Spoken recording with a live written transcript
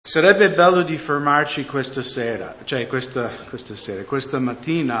Sarebbe bello di fermarci questa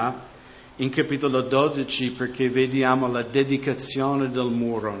mattina in capitolo 12 perché vediamo la dedicazione del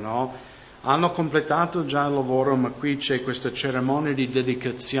muro, no? Hanno completato già il lavoro, ma qui c'è questa cerimonia di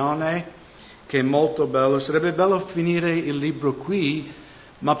dedicazione che è molto bello. Sarebbe bello finire il libro qui,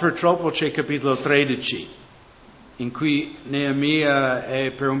 ma purtroppo c'è capitolo 13, in cui Neemia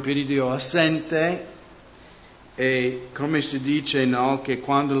è per un periodo assente. E come si dice, no? Che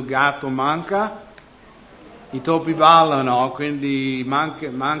quando il gatto manca, i topi ballano, quindi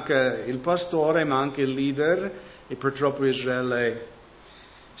manca il pastore, manca il leader e purtroppo Israele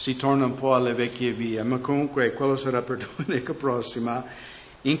si torna un po' alle vecchie vie. Ma comunque quello sarà per domenica prossima.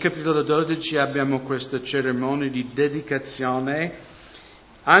 In capitolo 12 abbiamo questa cerimonia di dedicazione.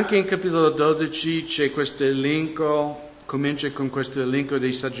 Anche in capitolo 12 c'è questo elenco, comincia con questo elenco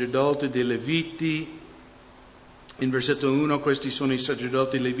dei sacerdoti, dei leviti. In versetto 1 questi sono i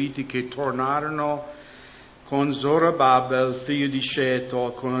sacerdoti leviti che tornarono con Zorobabel, figlio di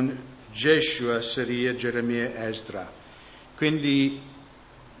Shealtiel, con Jeshua, Seria, Geremia e Esdra. Quindi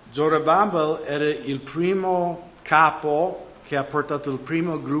Zorobabel era il primo capo che ha portato il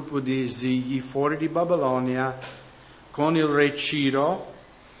primo gruppo di esili fuori di Babilonia con il re Ciro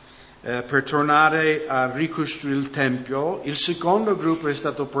per tornare a ricostruire il Tempio. Il secondo gruppo è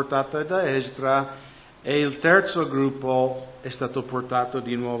stato portato da Esdra e il terzo gruppo è stato portato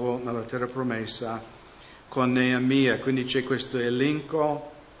di nuovo nella terra promessa con Neemia. Quindi c'è questo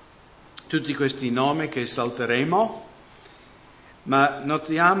elenco, tutti questi nomi che salteremo, ma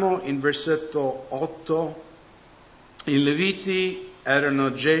notiamo in versetto 8, i Leviti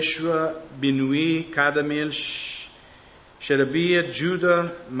erano Jeshua, Binui, Kadmiel, Sherebia,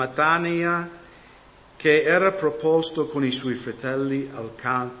 Giuda, Matania, che era proposto con i suoi fratelli al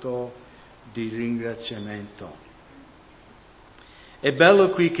canto di ringraziamento. È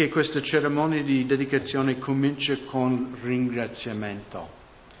bello qui che questa cerimonia di dedicazione comincia con ringraziamento.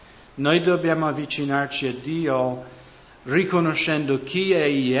 Noi dobbiamo avvicinarci a Dio riconoscendo chi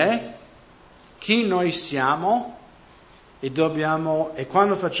Egli è, chi noi siamo e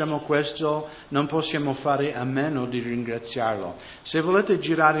quando facciamo questo non possiamo fare a meno di ringraziarlo. Se volete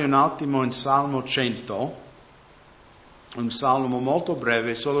girare un attimo in Salmo 100, un salmo molto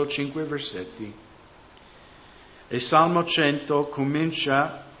breve, solo 5 versetti. E Salmo 100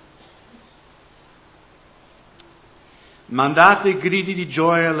 comincia: mandate gridi di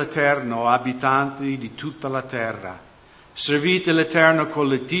gioia all'Eterno, abitanti di tutta la terra. Servite l'Eterno con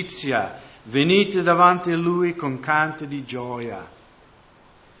letizia, venite davanti a Lui con canti di gioia.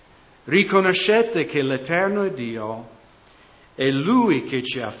 Riconoscete che l'Eterno è Dio, è Lui che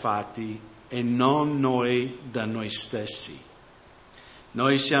ci ha fatti e non noi da noi stessi.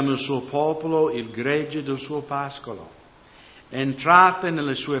 Noi siamo il suo popolo, il gregge del suo pascolo. Entrate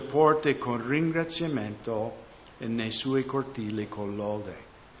nelle sue porte con ringraziamento e nei suoi cortili con lode.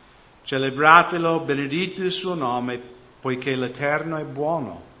 Celebratelo, benedite il suo nome, poiché l'Eterno è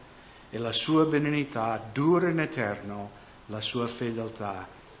buono e la sua benignità dura in eterno, la sua fedeltà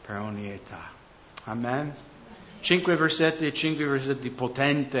per ogni età. Amen. 5 versetti e 5 versetti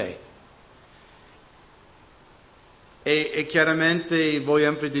potenti. E chiaramente voglio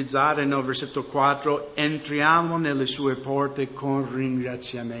enfatizzare nel versetto 4, entriamo nelle sue porte con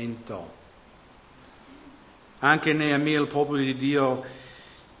ringraziamento. Anche Neemia, il popolo di Dio,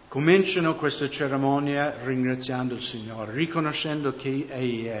 cominciano questa cerimonia ringraziando il Signore, riconoscendo chi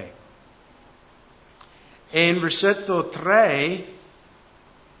Egli è. E in versetto 3,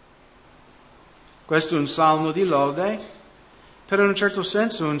 questo è un salmo di lode, però in un certo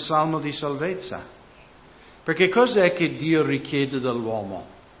senso è un salmo di salvezza. Perché cos'è che Dio richiede dall'uomo?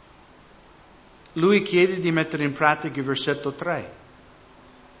 Lui chiede di mettere in pratica il versetto 3.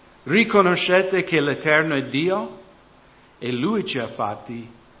 Riconoscete che l'Eterno è Dio e Lui ci ha fatti,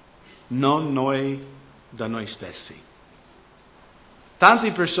 non noi da noi stessi.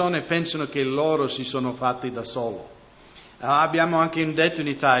 Tante persone pensano che loro si sono fatti da solo. Abbiamo anche un detto in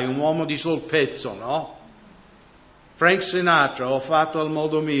Italia, un uomo di sol pezzo, no? Frank Sinatra, ho fatto al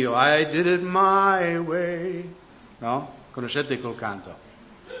modo mio, I did it my way. No? Conoscete quel canto?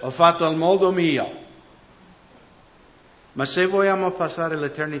 Ho fatto al modo mio. Ma se vogliamo passare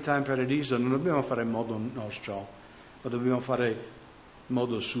l'eternità in paradiso, non dobbiamo fare in modo nostro, ma dobbiamo fare in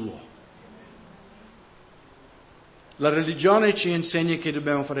modo suo. La religione ci insegna che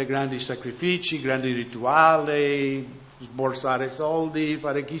dobbiamo fare grandi sacrifici, grandi rituali, sborsare soldi,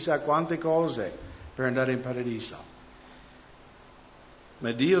 fare chissà quante cose per andare in paradiso.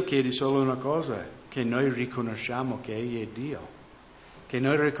 Ma Dio chiede solo una cosa, che noi riconosciamo che Egli è Dio, che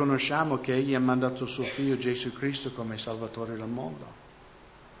noi riconosciamo che Egli ha mandato suo Figlio Gesù Cristo come Salvatore del mondo.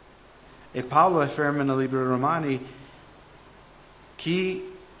 E Paolo afferma nel libro Romani, chiunque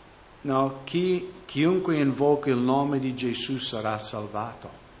invoca il nome di Gesù sarà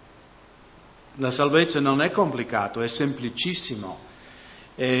salvato. La salvezza non è complicato, è semplicissimo.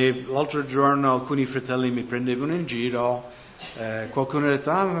 E l'altro giorno alcuni fratelli mi prendevano in giro, qualcuno ha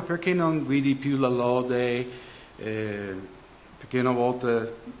detto, ma perché non guidi più la lode? Perché una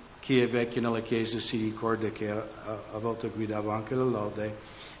volta chi è vecchio nella chiesa si ricorda che a volte guidavo anche la lode.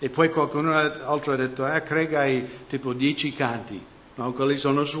 E poi qualcuno altro ha detto, Craig hai tipo 10 canti, no? Quelli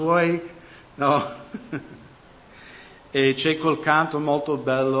sono suoi, no? E c'è quel canto molto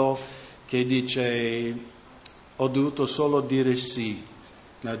bello che dice, ho dovuto solo dire sì.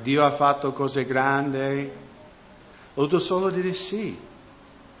 No, Dio ha fatto cose grandi, ho dovuto solo dire sì.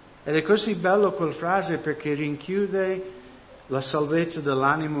 Ed è così bello quella frase perché rinchiude la salvezza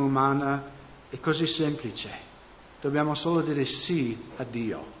dell'anima umana, è così semplice. Dobbiamo solo dire sì a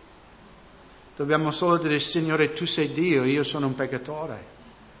Dio. Dobbiamo solo dire, Signore, tu sei Dio, io sono un peccatore.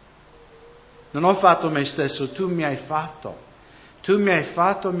 Non ho fatto me stesso, tu mi hai fatto. Tu mi hai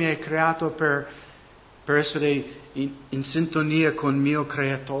fatto, mi hai creato per essere in sintonia con il mio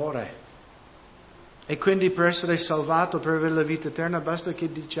Creatore. E quindi per essere salvato, per avere la vita eterna, basta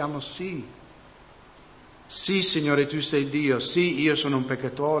che diciamo sì. Sì, Signore, tu sei Dio. Sì, io sono un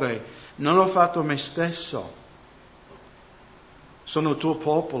peccatore. Non ho fatto me stesso. Sono il tuo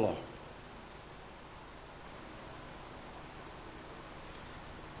popolo.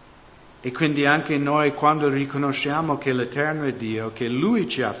 E quindi anche noi, quando riconosciamo che l'Eterno è Dio, che Lui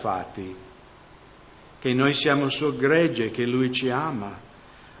ci ha fatti, che noi siamo il suo gregge, che Lui ci ama,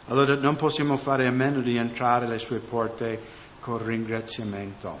 allora non possiamo fare a meno di entrare alle sue porte con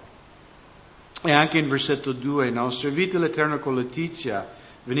ringraziamento. E anche in versetto 2, no? Servite l'Eterno con letizia,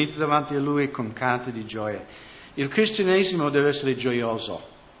 venite davanti a Lui con canti di gioia. Il cristianesimo deve essere gioioso.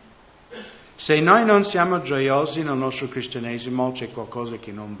 Se noi non siamo gioiosi nel nostro cristianesimo, c'è qualcosa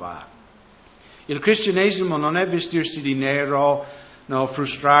che non va. Il cristianesimo non è vestirsi di nero, no,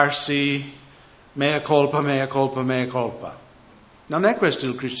 frustrarsi, mea colpa, mea colpa, mea colpa. Non è questo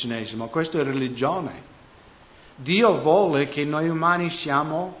il cristianesimo, questo è religione. Dio vuole che noi umani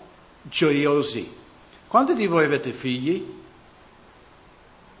siamo gioiosi. Quanti di voi avete figli?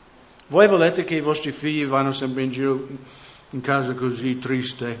 Voi volete che i vostri figli vanno sempre in giro in casa così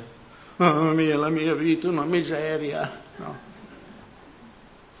triste? Oh mia, la mia vita è una miseria. No.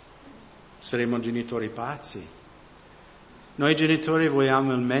 Saremo genitori pazzi. Noi genitori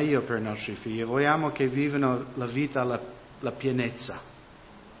vogliamo il meglio per i nostri figli, vogliamo che vivano la vita alla pienezza,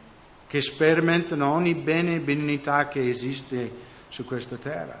 che sperimentano ogni bene e benignità che esiste su questa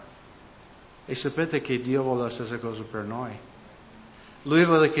terra. E sapete che Dio vuole la stessa cosa per noi. Lui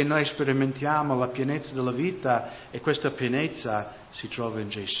vuole che noi sperimentiamo la pienezza della vita e questa pienezza si trova in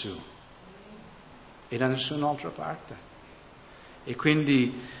Gesù e da nessun'altra parte. E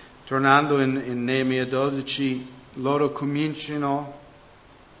quindi, tornando in Neemia 12, loro cominciano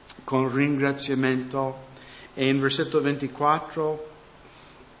con ringraziamento e in versetto 24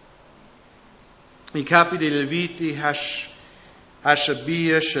 i capi dei Leviti,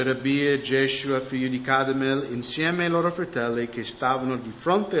 Hashabia, Sherebia, Jeshua, figlio di Kadmiel, insieme ai loro fratelli che stavano di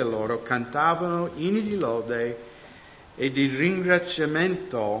fronte a loro, cantavano inni di lode e di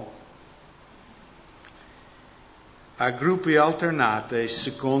ringraziamento a gruppi alternati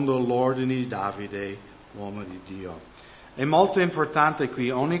secondo l'ordine di Davide, uomo di Dio. È molto importante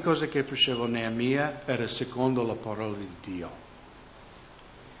qui, ogni cosa che faceva Neemia era secondo la parola di Dio.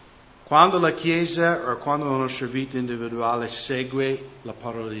 Quando la Chiesa o quando la nostra vita individuale segue la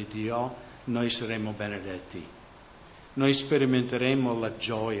parola di Dio, noi saremo benedetti. Noi sperimenteremo la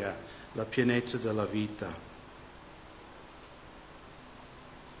gioia, la pienezza della vita.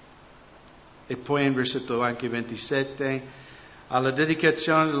 E poi in versetto anche 27, alla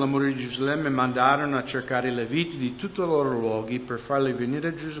dedicazione della mura di Gerusalemme mandarono a cercare i Leviti di tutti i loro luoghi per farli venire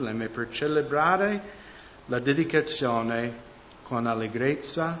a Gerusalemme per celebrare la dedicazione con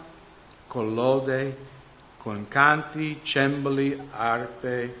allegrezza, con lode, con canti, cembali,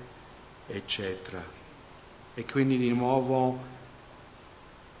 arpe, eccetera. E quindi di nuovo,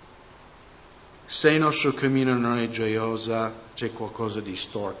 se il nostro cammino non è gioioso, c'è qualcosa di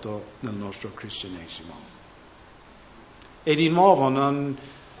storto nel nostro cristianesimo. E di nuovo, non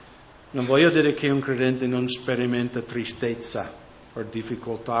voglio dire che un credente non sperimenta tristezza o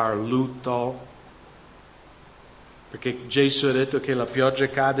difficoltà o lutto, perché Gesù ha detto che la pioggia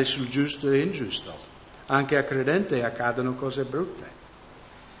cade sul giusto e ingiusto. Anche a credente accadono cose brutte.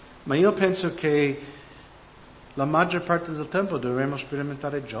 Ma io penso che la maggior parte del tempo dovremo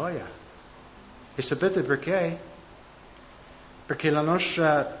sperimentare gioia. E sapete perché? Perché la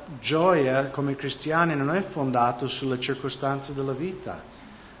nostra gioia come cristiani non è fondata sulle circostanze della vita,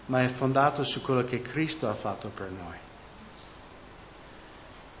 ma è fondata su quello che Cristo ha fatto per noi.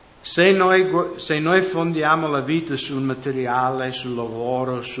 Se noi fondiamo la vita sul materiale, sul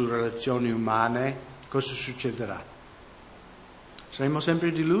lavoro, su relazioni umane, cosa succederà? Saremo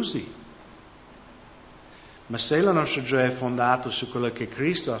sempre delusi. Ma se la nostra gioia è fondata su quello che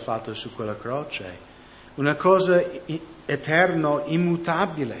Cristo ha fatto su quella croce, una cosa eterna,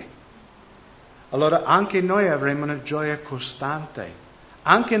 immutabile, allora anche noi avremo una gioia costante,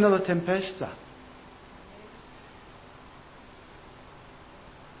 anche nella tempesta.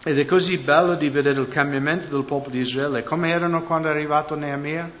 Ed è così bello di vedere il cambiamento del popolo di Israele. Come erano quando è arrivato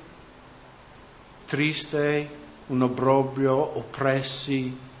Neemia? Triste, un obbrobrio,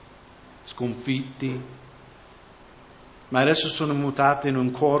 oppressi, sconfitti. Ma adesso sono mutati in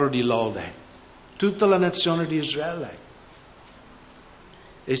un coro di lode. Tutta la nazione di Israele.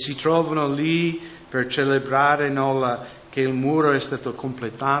 E si trovano lì per celebrare che il muro è stato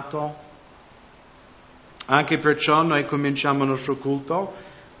completato. Anche perciò noi cominciamo il nostro culto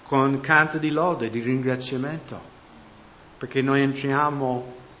con canto di lode, di ringraziamento, perché noi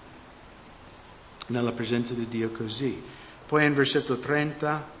entriamo nella presenza di Dio così. Poi in versetto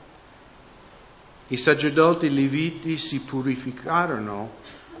 30, i sacerdoti leviti si purificarono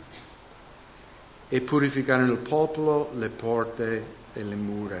e purificarono il popolo, le porte e le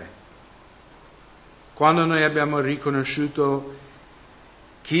mura. Quando noi abbiamo riconosciuto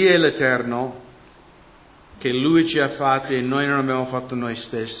chi è l'Eterno, che Lui ci ha fatti e noi non abbiamo fatto noi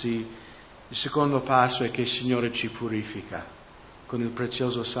stessi, il secondo passo è che il Signore ci purifica con il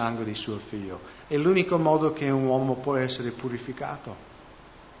prezioso sangue di suo Figlio. È l'unico modo che un uomo può essere purificato,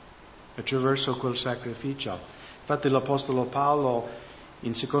 attraverso quel sacrificio. Infatti l'Apostolo Paolo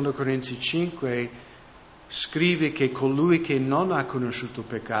in 2 Corinzi 5 scrive che colui che non ha conosciuto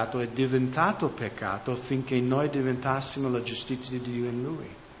peccato è diventato peccato affinché noi diventassimo la giustizia di Dio in Lui.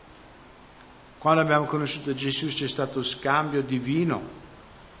 Quando abbiamo conosciuto Gesù c'è stato scambio divino.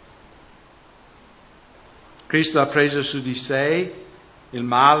 Cristo ha preso su di sé il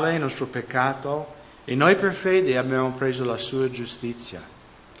male, il nostro peccato, e noi per fede abbiamo preso la sua giustizia.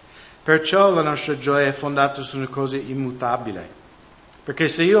 Perciò la nostra gioia è fondata su una cosa immutabile. Perché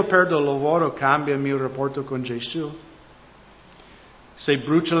se io perdo il lavoro cambia il mio rapporto con Gesù. Se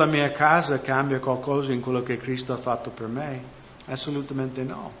brucia la mia casa cambia qualcosa in quello che Cristo ha fatto per me? Assolutamente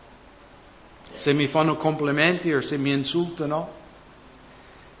no. Se mi fanno complimenti o se mi insultano,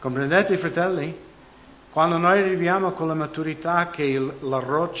 comprendete, fratelli? Quando noi arriviamo con la maturità che la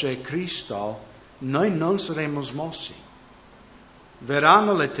roccia è Cristo, noi non saremo smossi.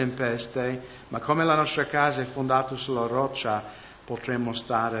 Verranno le tempeste, ma come la nostra casa è fondata sulla roccia, potremo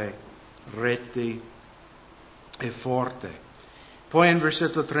stare retti e forti. Poi in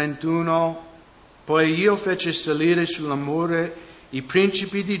versetto 31, poi io feci salire sulla mura i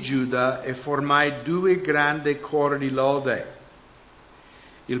principi di Giuda e formai 2 grandi cori di lode.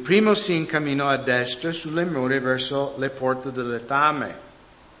 Il primo si incamminò a destra sulle mura verso le porte dell'Etame.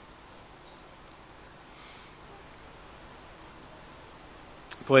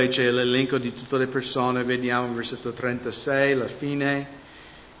 Poi c'è l'elenco di tutte le persone, vediamo il versetto 36, la fine,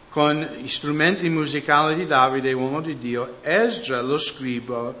 con strumenti musicali di Davide, uomo di Dio. Esdra, lo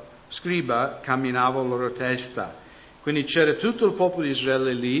scriba camminava a loro testa. Quindi c'era tutto il popolo di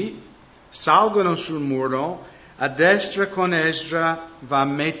Israele lì, salgono sul muro, a destra con Esdra va a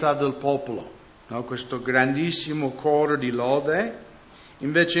metà del popolo, no? Questo grandissimo coro di lode.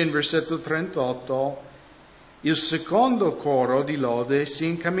 Invece in versetto 38 il secondo coro di lode si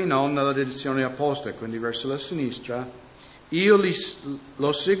incamminò nella direzione opposta, quindi verso la sinistra. Io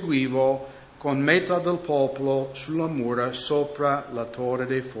lo seguivo con metà del popolo sulla mura sopra la torre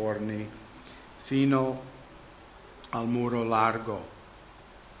dei forni fino al muro largo.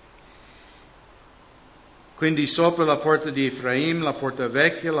 Quindi sopra la porta di Efraim, la porta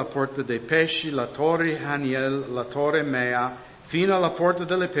vecchia, la porta dei pesci, la torre Haniel, la torre Mea, fino alla porta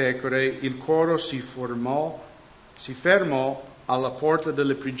delle pecore, il coro si fermò alla porta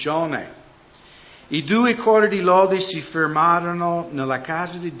della prigione. I 2 cori di lode si fermarono nella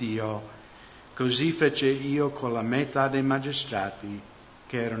casa di Dio, così fece io con la metà dei magistrati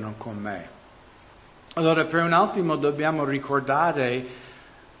che erano con me. Allora, per un attimo dobbiamo ricordare,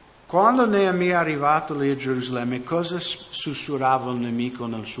 quando Neemia è arrivato lì a Gerusalemme, cosa sussurrava il nemico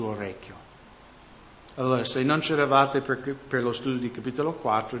nel suo orecchio? Allora, se non c'eravate per lo studio di capitolo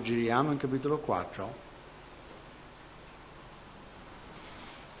 4, giriamo in capitolo 4.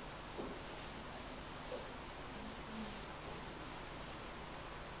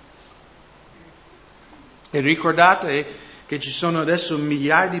 E ricordate che ci sono adesso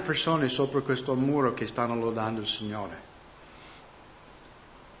migliaia di persone sopra questo muro che stanno lodando il Signore.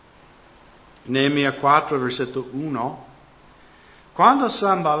 Neemia 4, versetto 1. Quando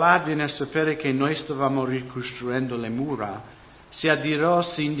Sanballat viene a sapere che noi stavamo ricostruendo le mura, si adirò,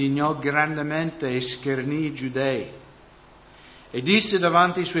 si indignò grandemente e schernì i giudei. E disse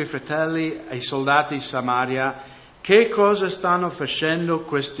davanti ai suoi fratelli, ai soldati di Samaria, che cosa stanno facendo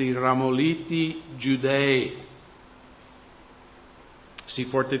questi ramoliti giudei? Si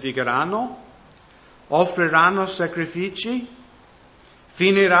fortificheranno? Offriranno sacrifici?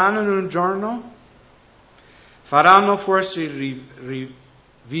 Finiranno in un giorno? Faranno forse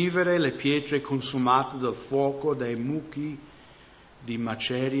rivivere le pietre consumate dal fuoco, dai mucchi di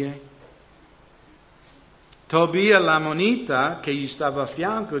macerie? Tobia l'ammonita, che gli stava a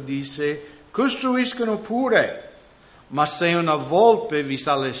fianco, disse, costruiscono pure, ma se una volpe vi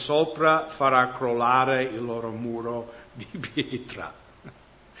sale sopra, farà crollare il loro muro di pietra.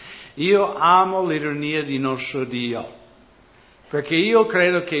 Io amo l'ironia di nostro Dio, perché io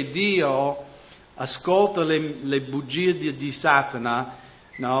credo che Dio ascolta le bugie di Satana,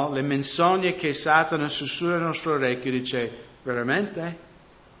 no? Le menzogne che Satana sussurra nel nostro orecchio e dice, veramente?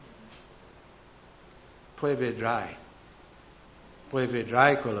 Poi vedrai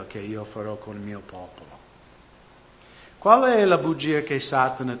quello che io farò con il mio popolo. Qual è la bugia che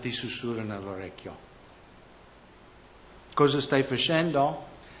Satana ti sussurra nell'orecchio? Cosa stai facendo?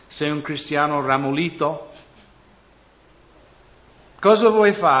 Sei un cristiano ramolito? Cosa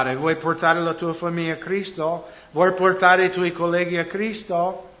vuoi fare? Vuoi portare la tua famiglia a Cristo? Vuoi portare i tuoi colleghi a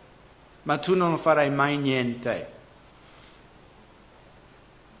Cristo? Ma tu non farai mai niente.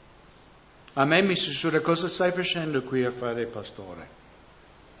 A me mi sussurra, cosa stai facendo qui a fare pastore?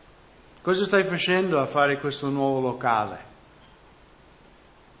 Cosa stai facendo a fare questo nuovo locale?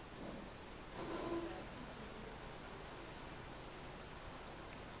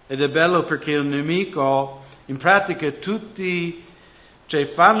 Ed è bello perché il nemico, in pratica tutti,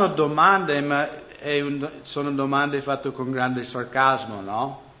 fanno domande, ma sono domande fatte con grande sarcasmo,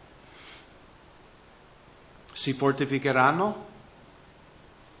 no? Si fortificheranno?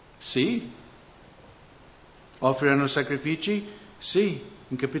 Sì. Offriranno sacrifici? Sì.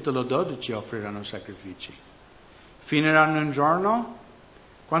 In capitolo 12 offriranno sacrifici. Finiranno un giorno?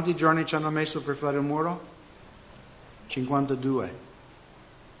 Quanti giorni ci hanno messo per fare il muro? 52.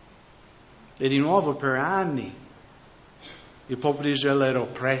 E di nuovo per anni il popolo di Israele era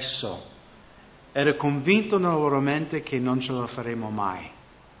oppresso, era convinto nella loro mente che non ce la faremo mai.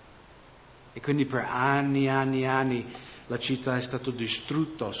 E quindi per anni la città è stata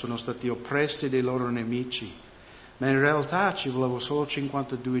distrutta, sono stati oppressi dai loro nemici. Ma in realtà ci voleva solo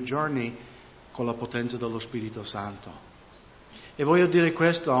 52 giorni con la potenza dello Spirito Santo. E voglio dire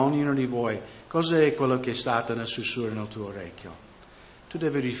questo a ognuno di voi. Cos'è quello che Satana sussurra nel tuo orecchio? Tu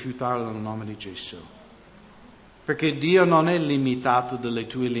devi rifiutarlo nel nome di Gesù. Perché Dio non è limitato dalle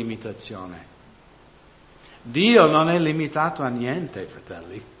tue limitazioni. Dio non è limitato a niente,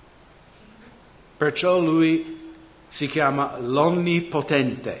 fratelli. Perciò Lui si chiama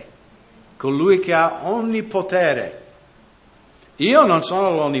l'Onnipotente, colui che ha ogni potere. Io non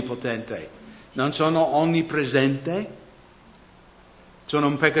sono l'Onnipotente, non sono onnipresente, sono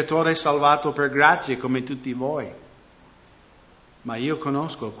un peccatore salvato per grazia come tutti voi. Ma io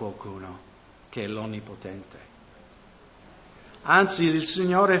conosco qualcuno che è l'Onnipotente. Anzi, il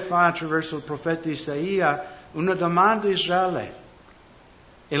Signore fa attraverso il profeta Isaia una domanda a Israele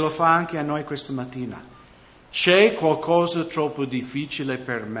e lo fa anche a noi questa mattina. C'è qualcosa troppo difficile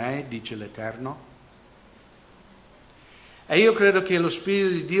per me, dice l'Eterno? E io credo che lo Spirito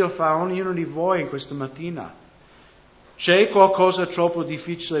di Dio fa a ognuno di voi in questa mattina. C'è qualcosa troppo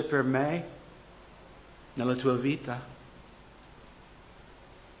difficile per me nella tua vita?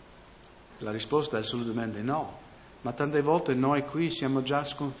 La risposta è assolutamente no. Ma tante volte noi qui siamo già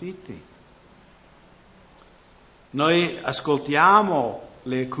sconfitti. Noi ascoltiamo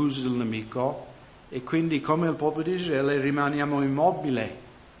le accuse del nemico e quindi come il popolo di Israele rimaniamo immobili.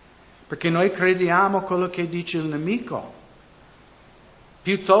 Perché noi crediamo quello che dice il nemico.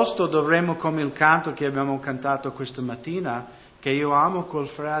 Piuttosto dovremmo, come il canto che abbiamo cantato questa mattina, che io amo quella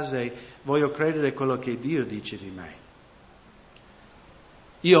frase, voglio credere quello che Dio dice di me.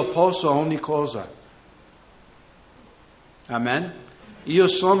 Io posso ogni cosa. Amen? Io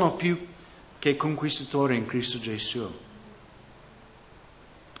sono più che conquistatore in Cristo Gesù.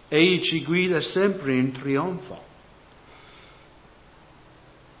 Egli ci guida sempre in trionfo.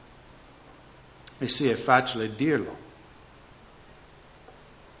 E sì, è facile dirlo.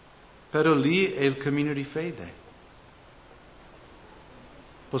 Però lì è il cammino di fede.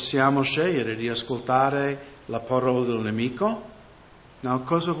 Possiamo scegliere di ascoltare la parola del nemico? No,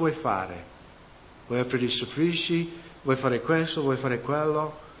 cosa vuoi fare? Vuoi offrire i sacrifici? Vuoi fare questo? Vuoi fare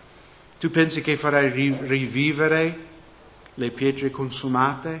quello? Tu pensi che farai rivivere le pietre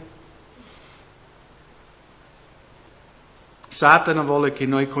consumate? Satana vuole che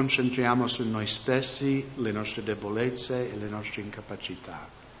noi concentriamo su noi stessi, le nostre debolezze e le nostre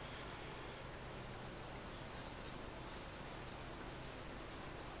incapacità.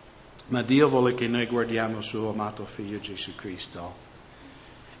 Ma Dio vuole che noi guardiamo il suo amato Figlio Gesù Cristo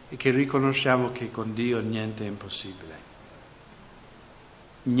e che riconosciamo che con Dio niente è impossibile.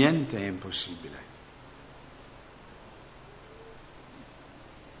 Niente è impossibile.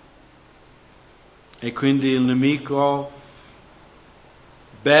 E quindi il nemico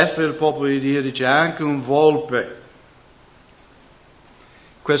beffa il popolo di Dio, dice anche un volpe,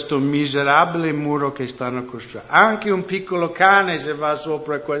 questo miserabile muro che stanno costruendo, anche un piccolo cane se va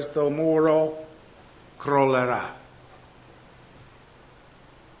sopra questo muro crollerà.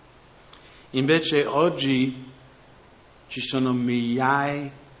 Invece oggi ci sono migliaia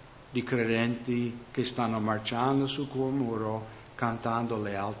di credenti che stanno marciando su quel muro cantando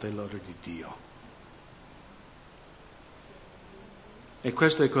le alte lodi di Dio. E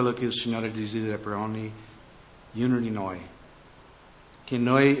questo è quello che il Signore desidera per ognuno di noi. Che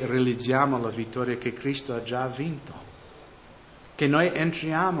noi realizziamo la vittoria che Cristo ha già vinto. Che noi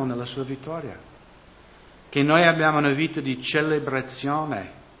entriamo nella sua vittoria. Che noi abbiamo una vita di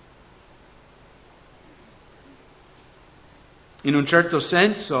celebrazione. In un certo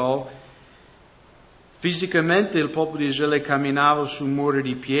senso, fisicamente il popolo di Israele camminava su muri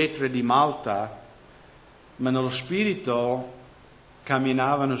di pietra di Malta, ma nello spirito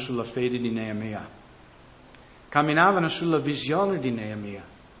camminavano sulla fede di Neemia. Camminavano sulla visione di Neemia.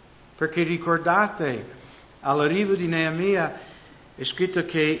 Perché ricordate, all'arrivo di Neemia è scritto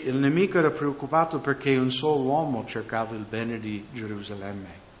che il nemico era preoccupato perché un solo uomo cercava il bene di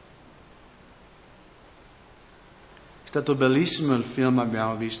Gerusalemme. È stato bellissimo il film che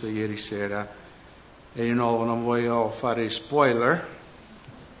abbiamo visto ieri sera e di nuovo non voglio fare spoiler,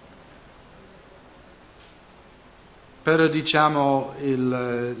 però diciamo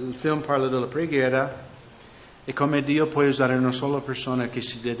il film parla della preghiera e come Dio può usare una sola persona che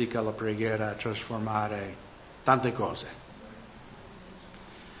si dedica alla preghiera a trasformare tante cose.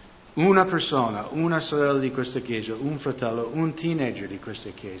 Una persona, una sorella di questa chiesa, un fratello, un teenager di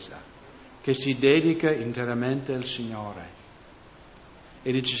questa chiesa che si dedica interamente al Signore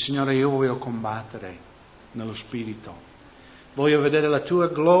e dice: Signore, io voglio combattere nello Spirito, voglio vedere la tua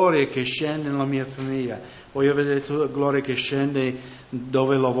gloria che scende nella mia famiglia, voglio vedere la tua gloria che scende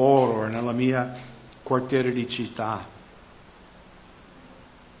dove lavoro, nella mia quartiere di città.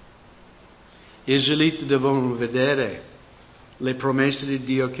 Gli israeliti dovevano vedere le promesse di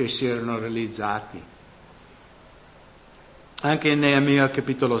Dio che si erano realizzate. Anche in Neemia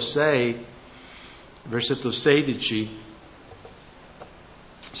capitolo 6, versetto 16,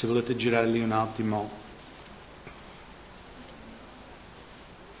 se volete girare lì un attimo.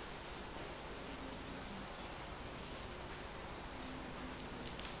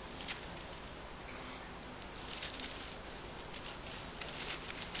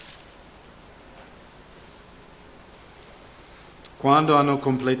 Quando hanno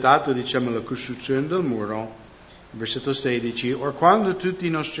completato, la costruzione del muro, versetto 16, or quando tutti i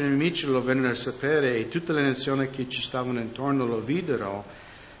nostri nemici lo vennero a sapere e tutte le nazioni che ci stavano intorno lo videro,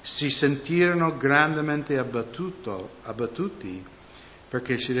 si sentirono grandemente abbattuti,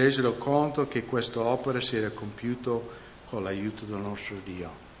 perché si resero conto che questa opera si era compiuta con l'aiuto del nostro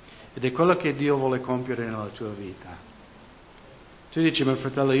Dio. Ed è quello che Dio vuole compiere nella tua vita. Tu dici: ma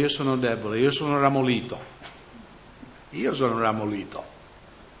fratello, io sono debole, io sono ramolito. Io sono ramolito.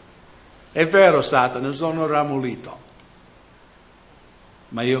 È vero, Satana, sono ramolito.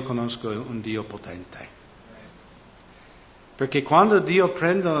 Ma io conosco un Dio potente. Perché quando Dio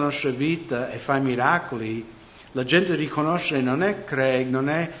prende la nostra vita e fa miracoli, la gente riconosce non è Craig, non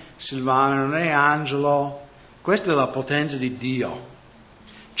è Silvana, non è Angelo. Questa è la potenza di Dio.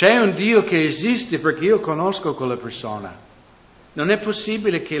 C'è un Dio che esiste perché io conosco quella persona. Non è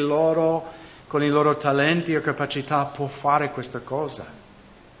possibile che loro, con i loro talenti o capacità, può fare questa cosa.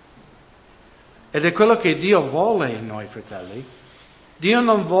 Ed è quello che Dio vuole in noi, fratelli. Dio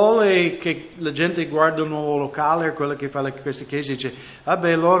non vuole che la gente guardi un nuovo locale o quello che fa queste chiese e dice: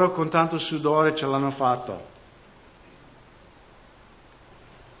 vabbè, loro con tanto sudore ce l'hanno fatto.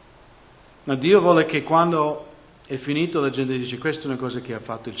 Ma Dio vuole che quando è finito la gente dice: questa è una cosa che ha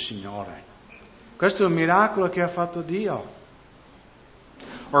fatto il Signore. Questo è un miracolo che ha fatto Dio.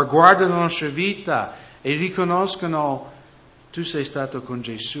 O guardano la nostra vita e riconoscono Tu sei stato con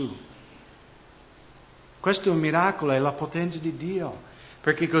Gesù. Questo è un miracolo, è la potenza di Dio,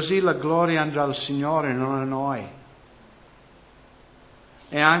 perché così la gloria andrà al Signore, non a noi.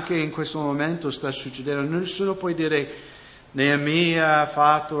 E anche in questo momento sta succedendo. Nessuno può dire Neemia ha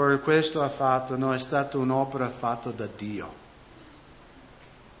fatto o questo ha fatto. No, è stata un'opera fatta da Dio.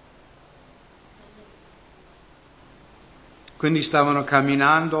 Quindi stavano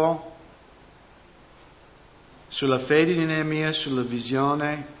camminando sulla fede di Neemia, sulla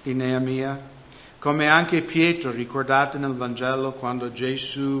visione di Neemia, come anche Pietro, ricordate nel Vangelo quando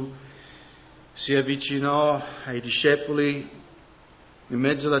Gesù si avvicinò ai discepoli in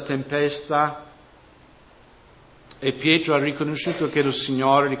mezzo alla tempesta e Pietro ha riconosciuto che era il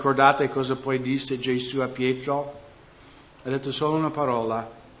Signore. Ricordate cosa poi disse Gesù a Pietro? Ha detto solo una parola: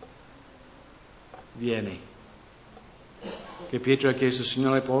 vieni. Che Pietro ha chiesto: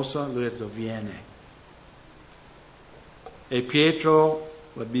 Signore, posso? Lui ha detto: vieni. E Pietro,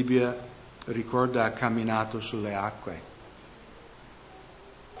 la Bibbia ricorda, ha camminato sulle acque.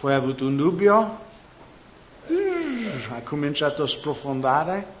 Poi ha avuto un dubbio, ha cominciato a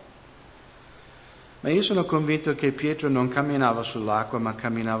sprofondare, ma io sono convinto che Pietro non camminava sull'acqua, ma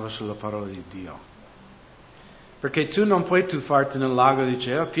camminava sulla parola di Dio. Perché tu non puoi tuffarti nel lago e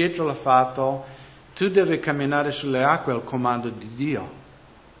dici: Pietro l'ha fatto, tu devi camminare sulle acque al comando di Dio.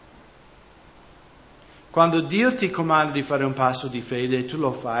 Quando Dio ti comanda di fare un passo di fede e tu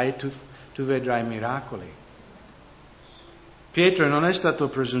lo fai, tu vedrai miracoli. Pietro non è stato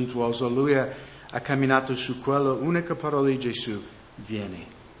presuntuoso, lui ha camminato su quella unica parola di Gesù: vieni.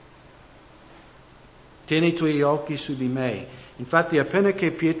 Tieni i tuoi occhi su di me. Infatti appena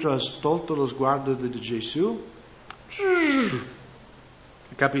che Pietro ha stolto lo sguardo di Gesù,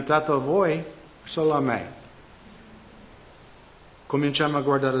 è capitato a voi? Solo a me. Cominciamo a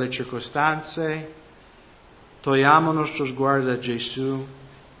guardare le circostanze, togliamo il nostro sguardo da Gesù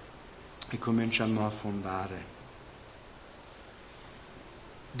e cominciamo a affondare.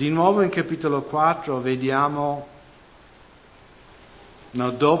 Di nuovo in capitolo 4 vediamo,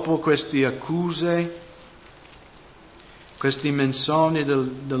 dopo queste accuse, queste menzogne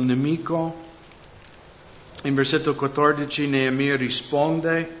del nemico, in versetto 14 Neemia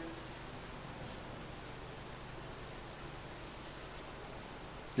risponde: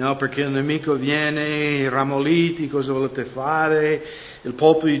 no, perché il nemico viene, ramoliti, cosa volete fare? Il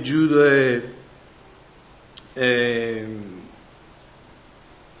popolo di Giuda è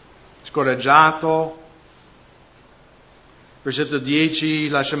scoraggiato. Versetto 10,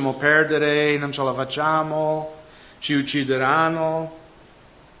 lasciamo perdere, non ce la facciamo, ci uccideranno.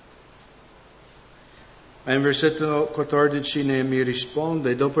 Ma in versetto 14 mi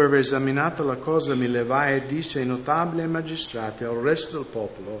risponde: dopo aver esaminato la cosa mi levai e disse ai notabili e ai magistrati, al resto del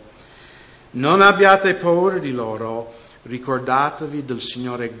popolo: non abbiate paura di loro, ricordatevi del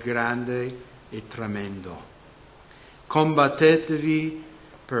Signore grande e tremendo. Combattetevi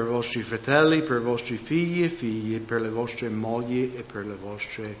per i vostri fratelli, per i vostri figli e figlie, per le vostre mogli e per le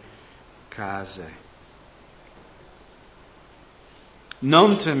vostre case.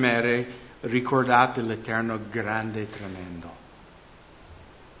 Non temere, ricordate l'Eterno grande e tremendo.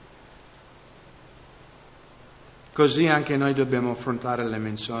 Così anche noi dobbiamo affrontare le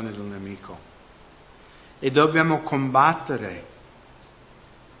menzogne del nemico e dobbiamo combattere.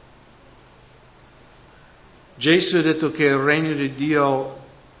 Gesù ha detto che il regno di Dio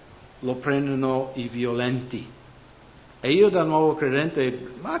lo prendono i violenti. E io da nuovo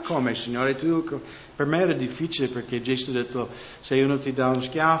credente: ma come, Signore, per me era difficile, perché Gesù ha detto: se uno ti dà uno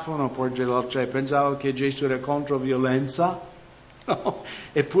schiaffo non porgerlo, cioè pensavo che Gesù era contro violenza, no?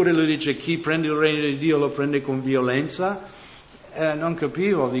 Eppure lui dice: chi prende il regno di Dio lo prende con violenza. Non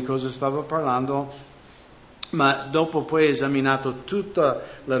capivo di cosa stava parlando, ma dopo poi esaminato tutta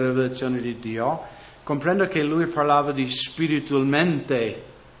la rivelazione di Dio, comprendo che lui parlava di spiritualmente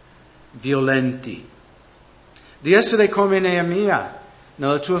violenti. Di essere come Neemia,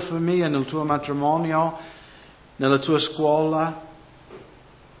 nella tua famiglia, nel tuo matrimonio, nella tua scuola.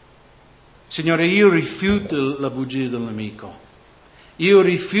 Signore, io rifiuto la bugia del nemico. Io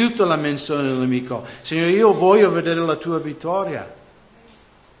rifiuto la menzione del nemico. Signore, io voglio vedere la tua vittoria.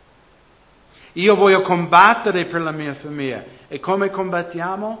 Io voglio combattere per la mia famiglia. E come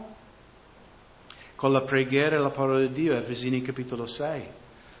combattiamo? Con la preghiera e la parola di Dio, Efesini capitolo 6.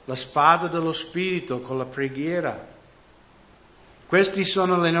 La spada dello Spirito con la preghiera. Queste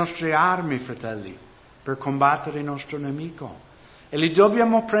sono le nostre armi, fratelli, per combattere il nostro nemico. E li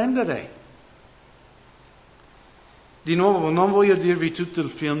dobbiamo prendere. Di nuovo, non voglio dirvi tutto il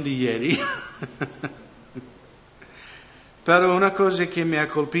film di ieri. Però una cosa che mi ha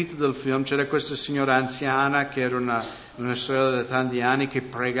colpito del film, c'era questa signora anziana che era una sorella da tanti anni che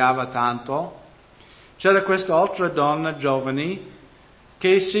pregava tanto. C'era questa altra donna giovane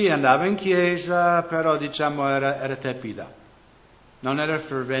che sì, andava in chiesa, però diciamo era tepida, non era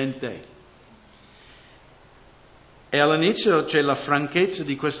fervente. E all'inizio c'è la franchezza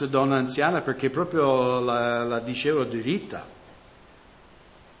di questa donna anziana perché proprio la diceva diritta.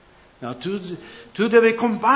 No, tu devi combattere